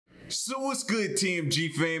So what's good,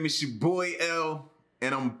 TMG fam? It's your boy L,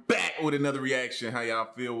 and I'm back with another reaction. How y'all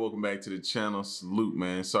feel? Welcome back to the channel. Salute,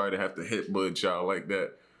 man. Sorry to have to headbutt y'all like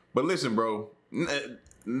that. But listen, bro,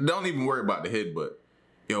 don't even worry about the headbutt.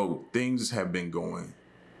 Yo, things have been going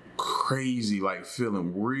crazy, like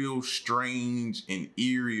feeling real strange and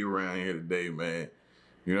eerie around here today, man.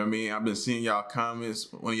 You know what I mean? I've been seeing y'all comments.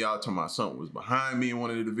 One of y'all talking about something was behind me in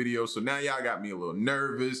one of the videos. So now y'all got me a little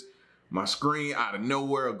nervous. My screen out of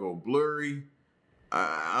nowhere will go blurry.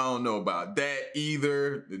 I don't know about that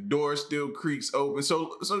either. The door still creaks open.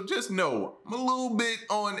 So just know, I'm a little bit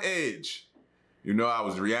on edge. You know, I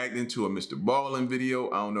was reacting to a Mr. Ballin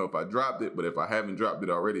video. I don't know if I dropped it, but if I haven't dropped it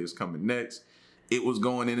already, it's coming next. It was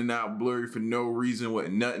going in and out blurry for no reason,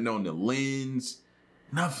 with nothing on the lens.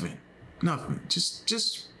 Nothing.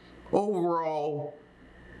 Just overall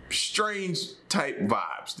strange type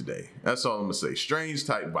vibes today. That's all I'm gonna say. Strange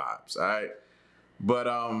type vibes, all right? But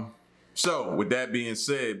so with that being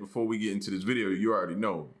said, before we get into this video, you already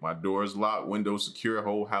know my door is locked, windows secure,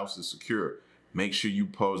 whole house is secure. Make sure you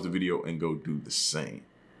pause the video and go do the same,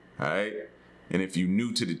 all right? And if you're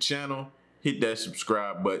new to the channel, hit that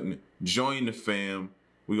subscribe button, join the fam.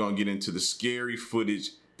 We're gonna get into the scary footage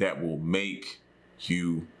that will make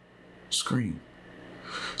you scream.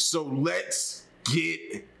 So let's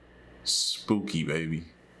get spooky, baby.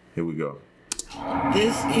 Here we go.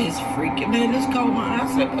 This is freaking, man. This cold. I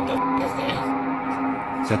said, what the f is this?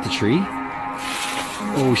 Is that the tree?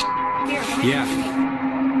 Oh, yeah.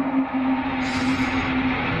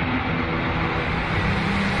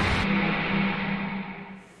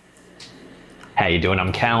 How you doing?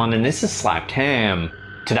 I'm Callan and this is Slapped Ham.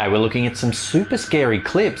 Today we're looking at some super scary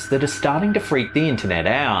clips that are starting to freak the internet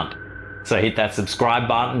out. So hit that subscribe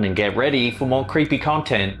button and get ready for more creepy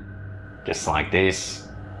content, just like this.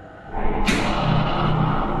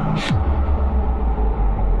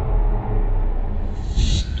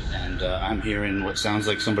 And I'm hearing what sounds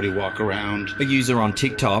like somebody walk around. A user on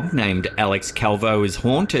TikTok named Alex Calvo is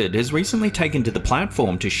Haunted has recently taken to the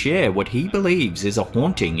platform to share what he believes is a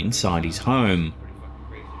haunting inside his home.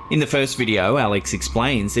 In the first video, Alex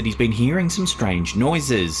explains that he's been hearing some strange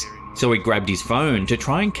noises, so he grabbed his phone to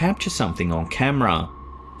try and capture something on camera.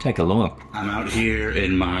 Take a look. I'm out here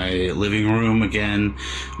in my living room again,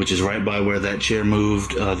 which is right by where that chair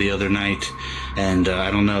moved the other night. And I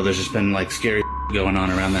don't know, there's just been like scary going on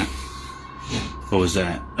around that. What was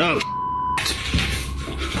that? Oh,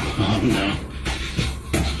 oh no.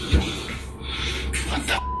 What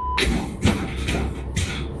the?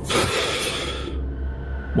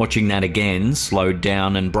 Watching that again, slowed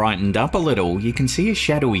down and brightened up a little, you can see a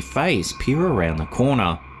shadowy face peer around the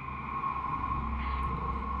corner.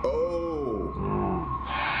 Oh.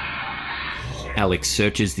 Alex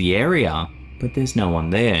searches the area, but there's no one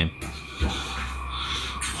there.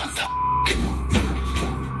 What the?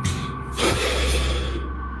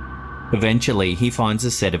 Eventually, he finds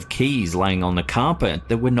a set of keys laying on the carpet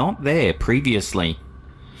that were not there previously.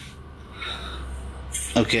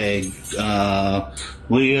 Okay,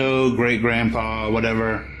 Leo, great-grandpa,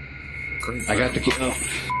 whatever. I got the key. Oh.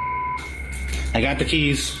 I got the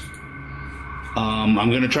keys. I'm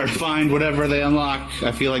gonna try to find whatever they unlock.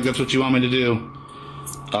 I feel like that's what you want me to do.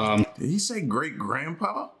 Did he say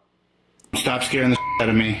great-grandpa? Stop scaring the out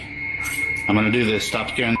of me. I'm gonna do this. Stop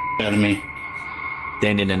scaring the out of me.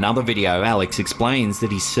 Then in another video, Alex explains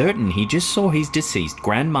that he's certain he just saw his deceased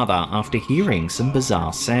grandmother after hearing some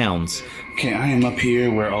bizarre sounds. Okay, I am up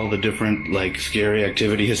here where all the different, like, scary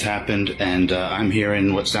activity has happened, and I'm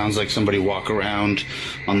hearing what sounds like somebody walk around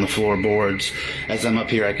on the floorboards. As I'm up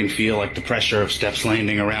here, I can feel, like, the pressure of steps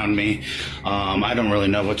landing around me. I don't really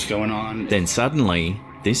know what's going on. Then suddenly,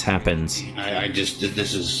 this happens. I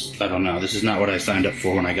don't know. This is not what I signed up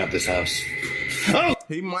for when I got this house. Oh!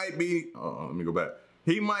 He might be, let me go back.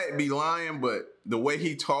 He might be lying, but the way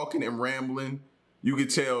he talking and rambling, you could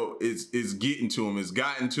tell it's getting to him. It's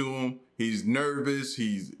gotten to him. He's nervous.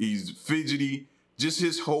 He's fidgety. Just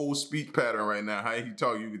his whole speech pattern right now, how he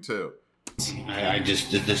talk, you could tell. I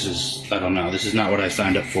don't know. This is not what I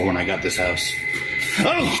signed up for when I got this house.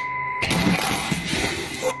 Oh!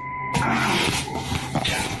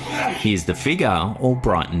 Here's the figure, all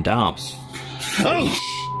brightened up. Oh!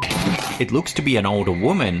 It looks to be an older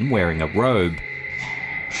woman wearing a robe.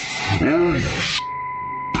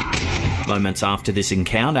 Moments after this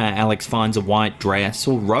encounter, Alex finds a white dress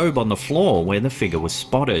or robe on the floor where the figure was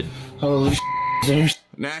spotted. Holy there's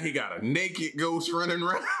Now he got a naked ghost running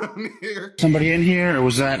around here. somebody in here, or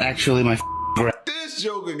was that actually my This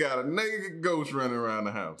joker got a naked ghost running around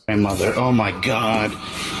the house. grandmother? Oh my god.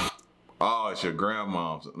 Oh, it's your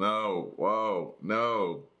grandma's. No, whoa,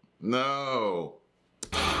 no, no.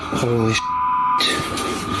 Holy shit.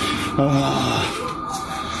 Oh,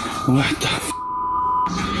 what the f?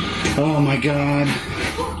 Oh my god.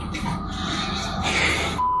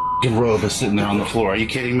 The robe is sitting there on the floor. Are you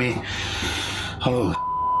kidding me? Oh.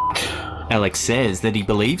 Alex says that he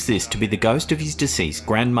believes this to be the ghost of his deceased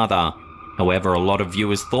grandmother. However, a lot of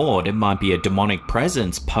viewers thought it might be a demonic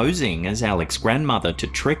presence posing as Alex's grandmother to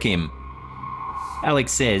trick him.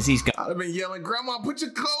 Alex says he's I've been yelling, Grandma, put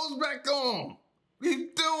your clothes back on. What are you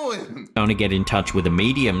doing? going to get in touch with a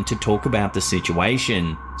medium to talk about the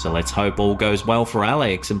situation. So let's hope all goes well for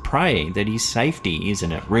Alex and pray that his safety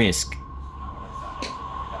isn't at risk.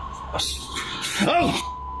 Oh!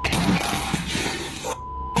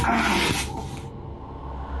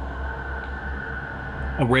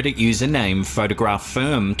 A Reddit user named Photograph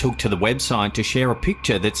Firm took to the website to share a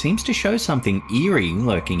picture that seems to show something eerie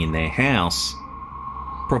lurking in their house.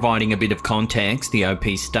 Providing a bit of context, the OP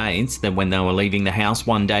states that when they were leaving the house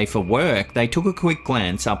one day for work, they took a quick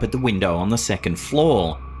glance up at the window on the second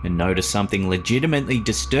floor and noticed something legitimately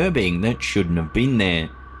disturbing that shouldn't have been there.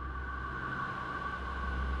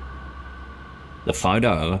 The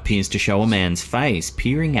photo appears to show a man's face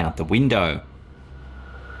peering out the window.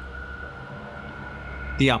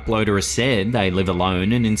 The uploader has said they live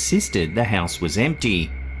alone and insisted the house was empty.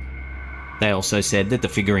 They also said that the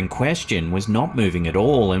figure in question was not moving at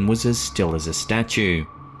all and was as still as a statue.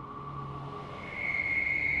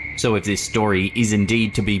 So if this story is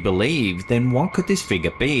indeed to be believed, then what could this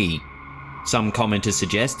figure be? Some commenters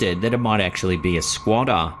suggested that it might actually be a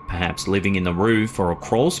squatter, perhaps living in the roof or a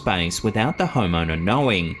crawl space without the homeowner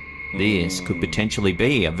knowing. This could potentially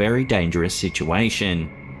be a very dangerous situation.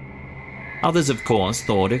 Others, of course,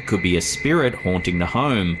 thought it could be a spirit haunting the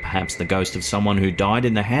home, perhaps the ghost of someone who died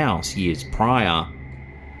in the house years prior.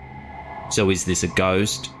 So is this a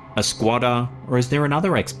ghost, a squatter, or is there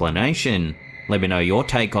another explanation? Let me know your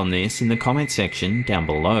take on this in the comment section down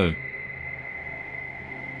below.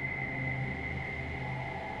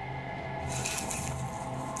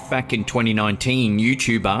 Back in 2019,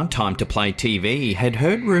 YouTuber Time to Play TV had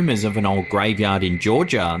heard rumours of an old graveyard in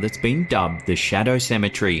Georgia that's been dubbed the Shadow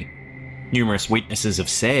Cemetery. Numerous witnesses have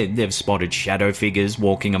said they've spotted shadow figures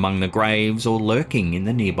walking among the graves or lurking in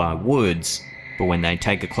the nearby woods, but when they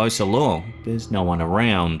take a closer look, there's no one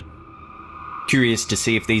around. Curious to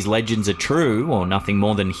see if these legends are true or nothing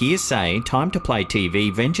more than hearsay, Time to Play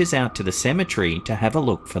TV ventures out to the cemetery to have a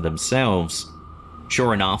look for themselves.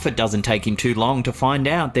 Sure enough, it doesn't take him too long to find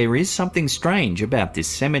out there is something strange about this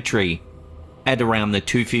cemetery. At around the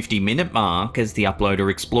 250-minute mark, as the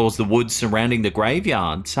uploader explores the woods surrounding the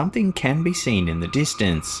graveyard, something can be seen in the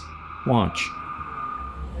distance. Watch.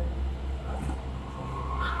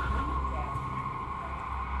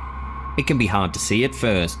 It can be hard to see at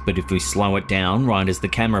first, but if we slow it down right as the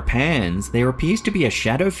camera pans, there appears to be a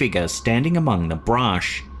shadow figure standing among the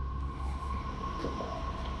brush.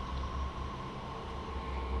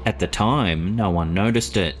 At the time, no one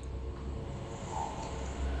noticed it.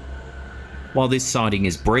 While this sighting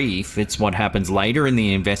is brief, it's what happens later in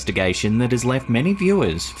the investigation that has left many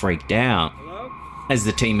viewers freaked out. As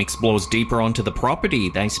the team explores deeper onto the property,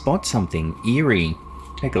 they spot something eerie.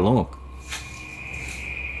 Take a look.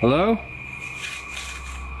 Hello?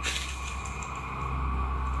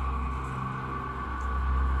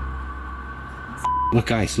 Look,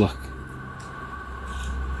 guys, look.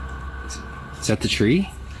 Is that the tree?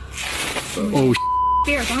 Oh,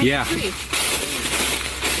 Here, yeah.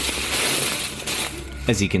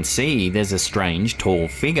 As you can see, there's a strange, tall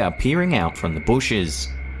figure peering out from the bushes.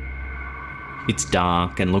 It's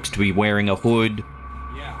dark and looks to be wearing a hood.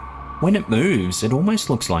 When it moves, it almost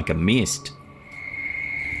looks like a mist.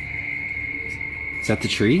 Is that the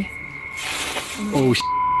tree? Oh,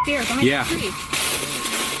 Here, yeah.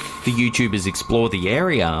 The YouTubers explore the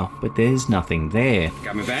area, but there's nothing there.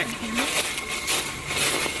 Got my back?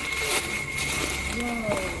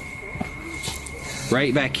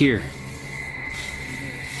 Right back here.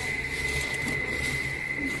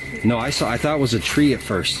 No, I thought it was a tree at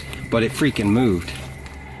first, but it freaking moved.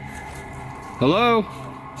 Hello?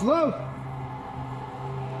 Hello?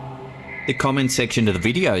 The comment section of the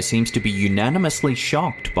video seems to be unanimously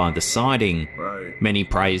shocked by the sighting. Right. Many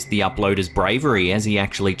praised the uploader's bravery as he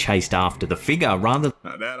actually chased after the figure rather.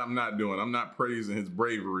 Now that I'm not doing. I'm not praising his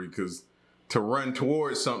bravery, because to run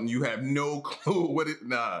towards something you have no clue what it.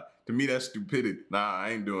 Nah, to me that's stupidity. Nah,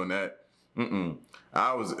 I ain't doing that.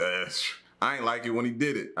 I ain't like it when he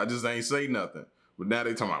did it. I just ain't say nothing. But now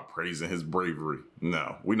they talking about praising his bravery.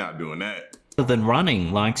 No, we're not doing that. Than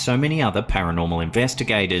running like so many other paranormal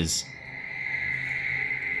investigators.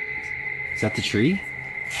 Is that the tree?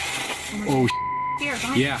 Oh, Here,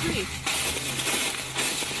 yeah.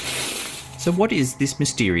 So what is this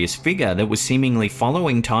mysterious figure that was seemingly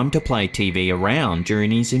following Time to Play TV around during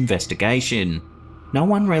his investigation? No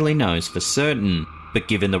one really knows for certain, but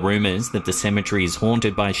given the rumours that the cemetery is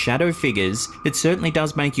haunted by shadow figures, it certainly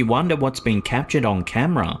does make you wonder what's been captured on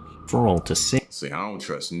camera for all to see. See, I don't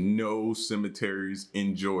trust no cemeteries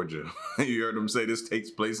in Georgia. You heard them say this takes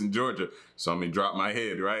place in Georgia. So I'm gonna drop my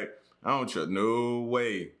head, right? I don't trust, no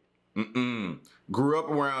way. Grew up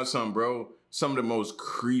around some, bro. Some of the most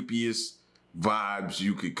creepiest vibes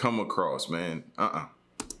you could come across, man.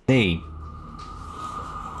 Hey.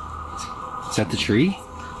 Is that the tree?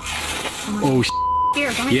 Oh, Here,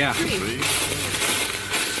 behind yeah. the tree.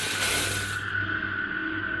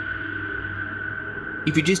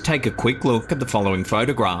 If you just take a quick look at the following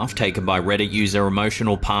photograph taken by Reddit user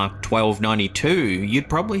Emotional Park 1292, you'd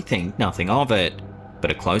probably think nothing of it.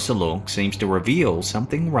 But a closer look seems to reveal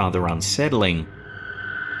something rather unsettling.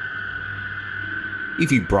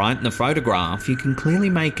 If you brighten the photograph, you can clearly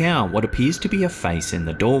make out what appears to be a face in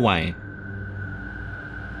the doorway.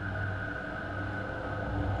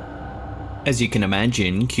 As you can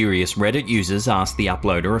imagine, curious Reddit users asked the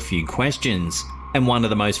uploader a few questions, and one of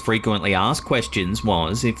the most frequently asked questions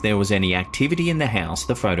was if there was any activity in the house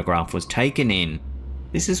the photograph was taken in.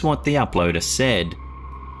 This is what the uploader said.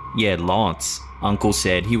 Yeah, lots. Uncle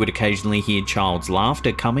said he would occasionally hear child's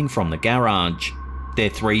laughter coming from the garage. Their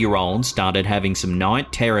 3-year-old started having some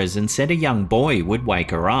night terrors and said a young boy would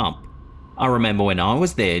wake her up. I remember when I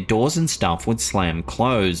was there, doors and stuff would slam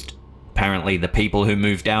closed. Apparently the people who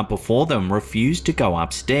moved out before them refused to go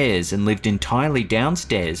upstairs and lived entirely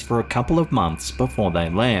downstairs for a couple of months before they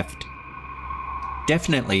left.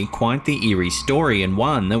 Definitely quite the eerie story, and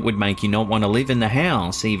one that would make you not want to live in the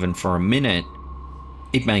house even for a minute.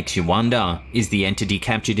 It makes you wonder, is the entity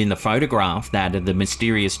captured in the photograph that of the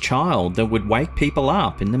mysterious child that would wake people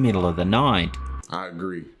up in the middle of the night? I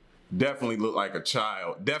agree. Definitely look like a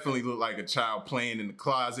child. Definitely look like a child playing in the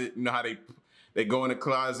closet. You know how they go in the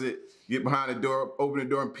closet, get behind the door, open the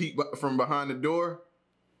door and peek from behind the door?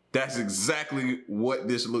 That's exactly what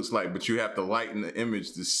this looks like, but you have to lighten the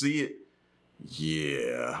image to see it.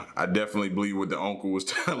 Yeah, I definitely believe what the uncle was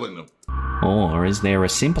telling them. Or is there a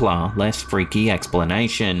simpler, less freaky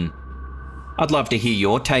explanation? I'd love to hear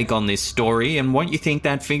your take on this story and what you think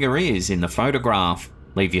that figure is in the photograph.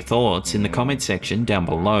 Leave your thoughts in the comment section down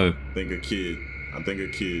below. I think a kid.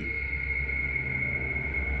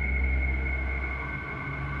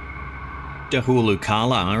 Dahulu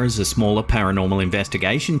Kala is a smaller paranormal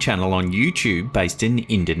investigation channel on YouTube based in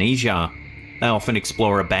Indonesia. They often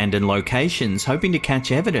explore abandoned locations hoping to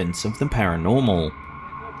catch evidence of the paranormal.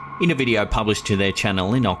 In a video published to their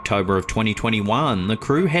channel in October of 2021, the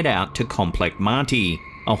crew head out to Komplek Mati,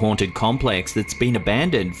 a haunted complex that's been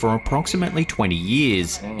abandoned for approximately 20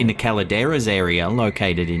 years in the Kaladeras area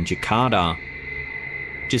located in Jakarta.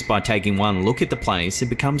 Just by taking one look at the place, it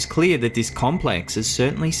becomes clear that this complex has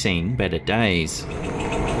certainly seen better days.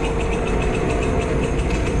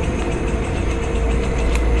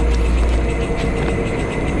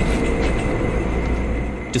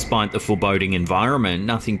 Despite the foreboding environment,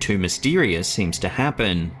 nothing too mysterious seems to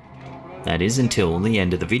happen. That is until the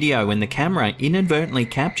end of the video when the camera inadvertently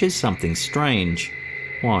captures something strange.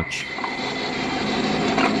 Watch.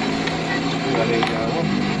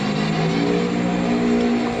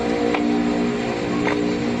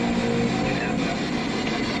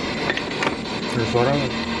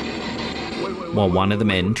 While one of the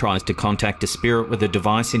men tries to contact a spirit with a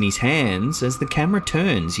device in his hands, as the camera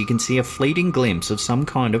turns, you can see a fleeting glimpse of some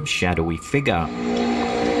kind of shadowy figure.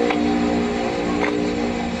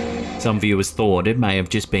 Some viewers thought it may have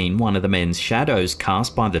just been one of the men's shadows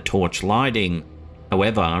cast by the torch lighting.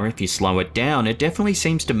 However, if you slow it down, it definitely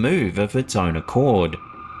seems to move of its own accord.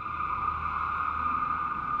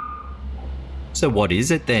 So what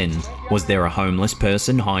is it then? Was there a homeless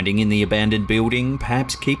person hiding in the abandoned building,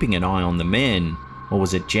 perhaps keeping an eye on the men? Or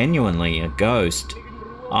was it genuinely a ghost?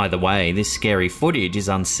 Either way, this scary footage is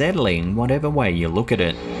unsettling whatever way you look at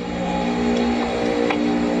it.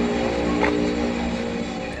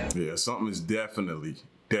 Yeah, something is definitely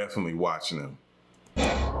watching them.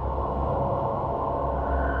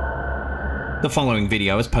 The following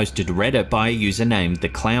video is posted to Reddit by a user named The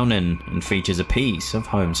Clownin and features a piece of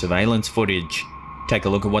home surveillance footage. Take a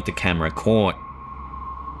look at what the camera caught.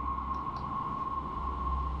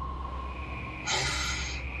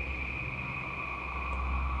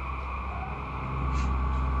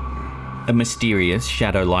 A mysterious,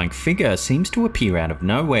 shadow-like figure seems to appear out of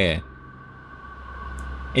nowhere.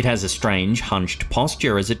 It has a strange, hunched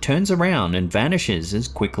posture as it turns around and vanishes as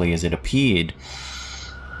quickly as it appeared.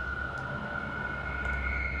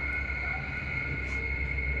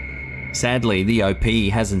 Sadly, the OP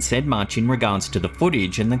hasn't said much in regards to the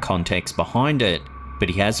footage and the context behind it, but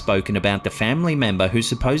he has spoken about the family member who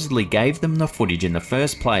supposedly gave them the footage in the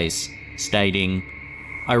first place, stating,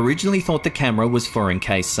 "I originally thought the camera was for in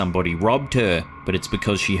case somebody robbed her, but it's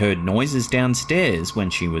because she heard noises downstairs when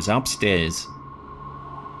she was upstairs."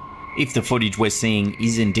 If the footage we're seeing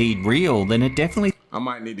is indeed real, then it definitely... I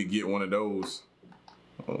might need to get one of those.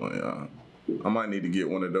 Oh, yeah. I might need to get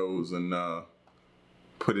one of those and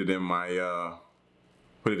put it in my,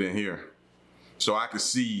 put it in here. So I can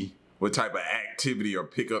see what type of activity or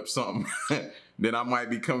pick up something. Then I might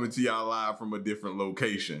be coming to y'all live from a different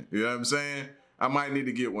location. You know what I'm saying? I might need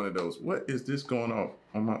to get one of those. What is this going on?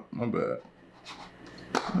 Oh, my bad.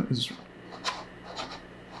 What is...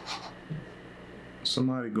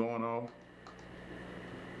 Somebody going off.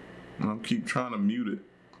 I'll keep trying to mute it.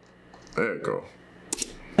 There it go.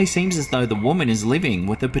 It seems as though the woman is living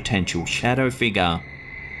with a potential shadow figure.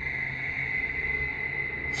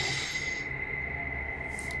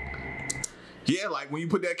 Yeah, like when you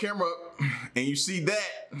put that camera up and you see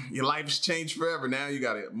that, your life has changed forever. Now you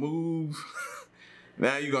gotta move.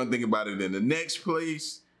 Now you're gonna think about it in the next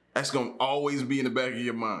place. That's gonna always be in the back of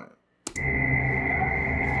your mind.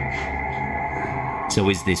 So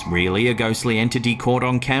is this really a ghostly entity caught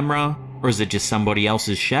on camera? Or is it just somebody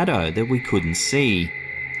else's shadow that we couldn't see?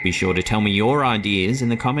 Be sure to tell me your ideas in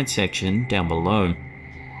the comment section down below.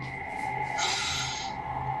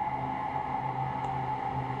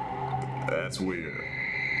 That's weird.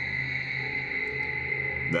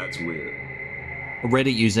 That's weird. A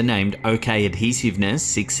Reddit user named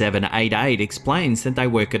OKAdhesiveness6788 explains that they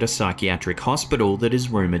work at a psychiatric hospital that is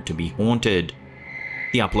rumoured to be haunted.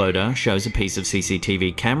 The uploader shows a piece of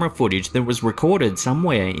CCTV camera footage that was recorded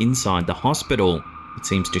somewhere inside the hospital. It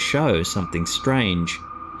seems to show something strange.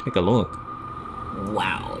 Take a look.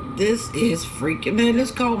 Wow, this is freaking, man.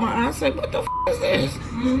 This caught my eye. I said, what the f is this?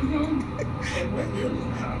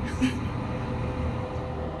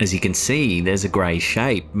 As you can see, there's a grey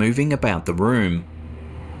shape moving about the room.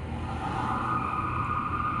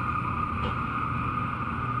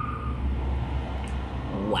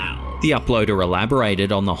 Wow. The uploader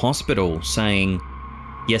elaborated on the hospital, saying,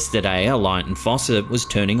 "Yesterday a light and faucet was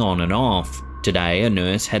turning on and off. Today a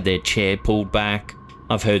nurse had their chair pulled back.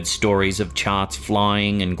 I've heard stories of charts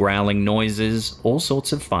flying and growling noises, all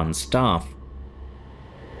sorts of fun stuff."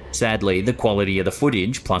 Sadly, the quality of the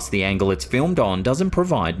footage plus the angle it's filmed on doesn't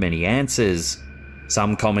provide many answers.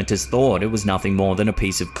 Some commenters thought it was nothing more than a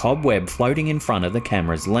piece of cobweb floating in front of the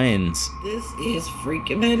camera's lens. This is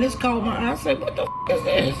freaking, man. This caught my eye. I said, what the f is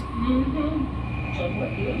this?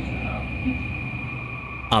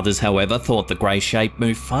 Others, however, thought the grey shape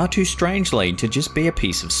moved far too strangely to just be a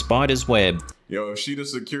piece of spider's web. Yo, if she the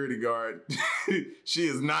security guard, she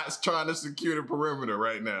is not trying to secure the perimeter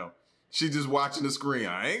right now. She's just watching the screen.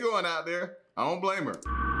 I ain't going out there. I don't blame her.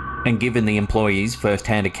 And given the employees'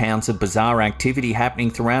 first-hand accounts of bizarre activity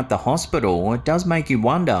happening throughout the hospital, it does make you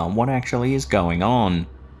wonder what actually is going on.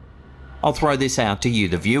 I'll throw this out to you,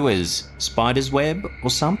 the viewers. Spider's web or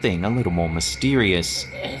something a little more mysterious?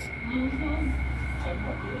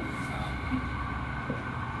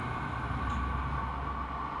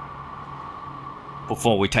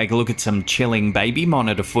 Before we take a look at some chilling baby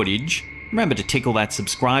monitor footage, remember to tickle that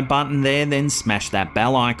subscribe button there, then smash that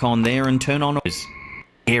bell icon there and turn on those.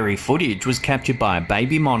 Scary footage was captured by a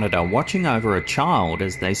baby monitor watching over a child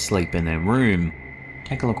as they sleep in their room.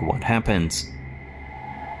 Take a look at what happens.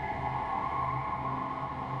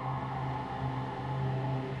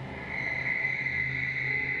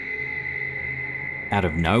 Out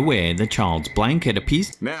of nowhere, the child's blanket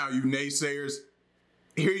appears. Now, you naysayers,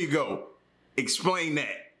 here you go. Explain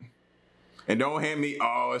that. And don't hand me,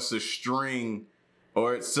 oh, it's a string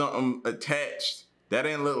or it's something attached. That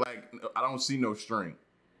didn't look like, I don't see no string.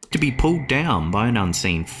 To be pulled down by an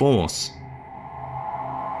unseen force.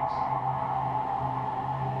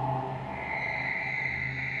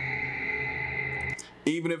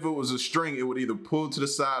 Even if it was a string, it would either pull to the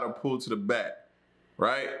side or pull to the back,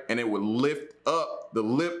 right? And it would lift up the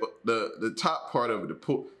lip, the top part of it to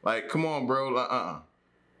pull. Like, come on, bro.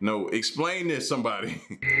 No, explain this, somebody.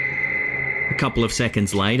 A couple of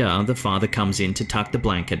seconds later, the father comes in to tuck the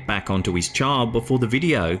blanket back onto his child before the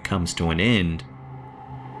video comes to an end.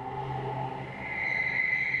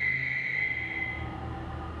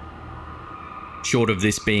 Short of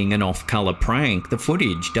this being an off-color prank, the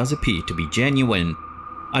footage does appear to be genuine.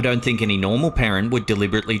 I don't think any normal parent would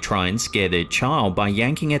deliberately try and scare their child by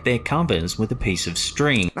yanking at their covers with a piece of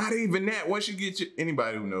string. Not even that. Once you get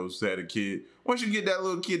anybody who knows that a kid, once you get that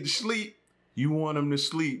little kid to sleep, you want him to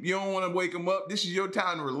sleep. You don't want to wake him up. This is your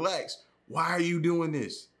time to relax. Why are you doing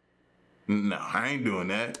this? No, I ain't doing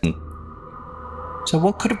that. So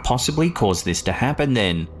what could have possibly caused this to happen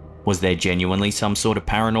then? Was there genuinely some sort of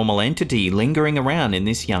paranormal entity lingering around in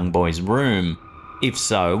this young boy's room? If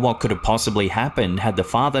so, what could have possibly happened had the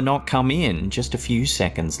father not come in just a few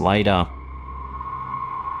seconds later?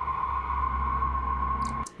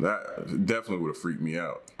 That definitely would have freaked me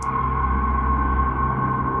out.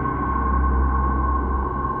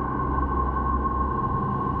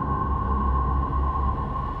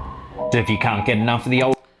 So if you can't get enough of the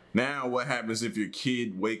old... Now, what happens if your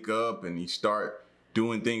kid wake up and he start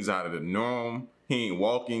doing things out of the norm? He ain't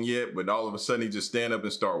walking yet, but all of a sudden he just stand up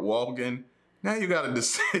and start walking. Now you got a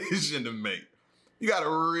decision to make. You got a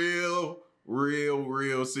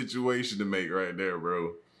real situation to make right there,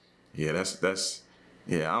 bro. Yeah, that's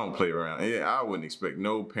yeah, I don't play around. Yeah, I wouldn't expect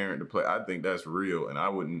no parent to play. I think that's real, and I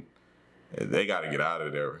wouldn't. They got to get out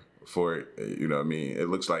of there before it. You know what I mean? It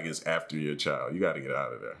looks like it's after your child. You got to get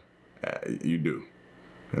out of there. You do.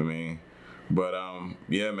 I mean, but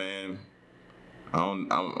yeah, man. I'm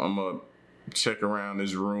gonna check around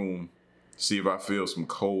this room, see if I feel some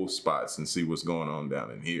cold spots, and see what's going on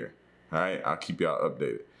down in here. All right, I'll keep y'all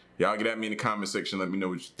updated. Y'all get at me in the comment section. Let me know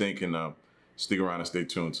what you think, and stick around and stay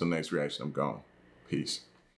tuned until next reaction. I'm gone. Peace.